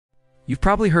You've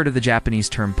probably heard of the Japanese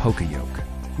term Poka Yoke,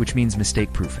 which means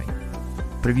mistake proofing.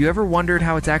 But have you ever wondered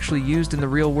how it's actually used in the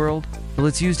real world? Well,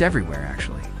 it's used everywhere,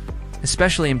 actually,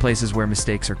 especially in places where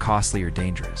mistakes are costly or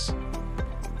dangerous.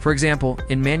 For example,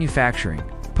 in manufacturing,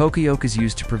 Poka Yoke is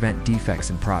used to prevent defects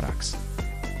in products.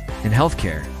 In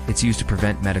healthcare, it's used to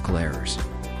prevent medical errors.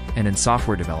 And in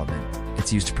software development,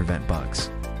 it's used to prevent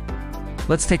bugs.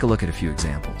 Let's take a look at a few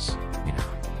examples.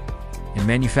 In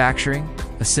manufacturing,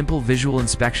 a simple visual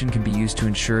inspection can be used to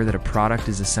ensure that a product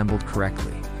is assembled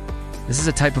correctly. This is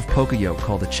a type of Poka Yoke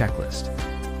called a checklist.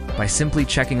 By simply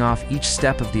checking off each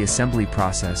step of the assembly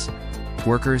process,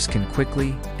 workers can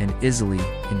quickly and easily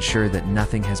ensure that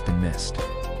nothing has been missed.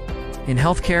 In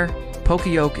healthcare,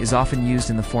 Poka Yoke is often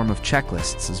used in the form of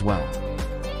checklists as well.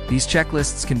 These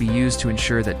checklists can be used to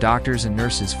ensure that doctors and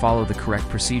nurses follow the correct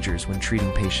procedures when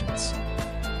treating patients.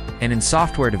 And in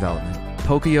software development,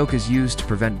 Poka Yoke is used to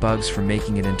prevent bugs from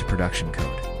making it into production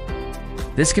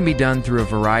code. This can be done through a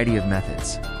variety of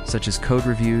methods, such as code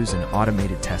reviews and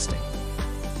automated testing.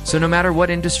 So no matter what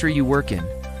industry you work in,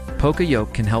 Poka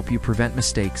Yoke can help you prevent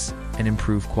mistakes and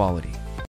improve quality.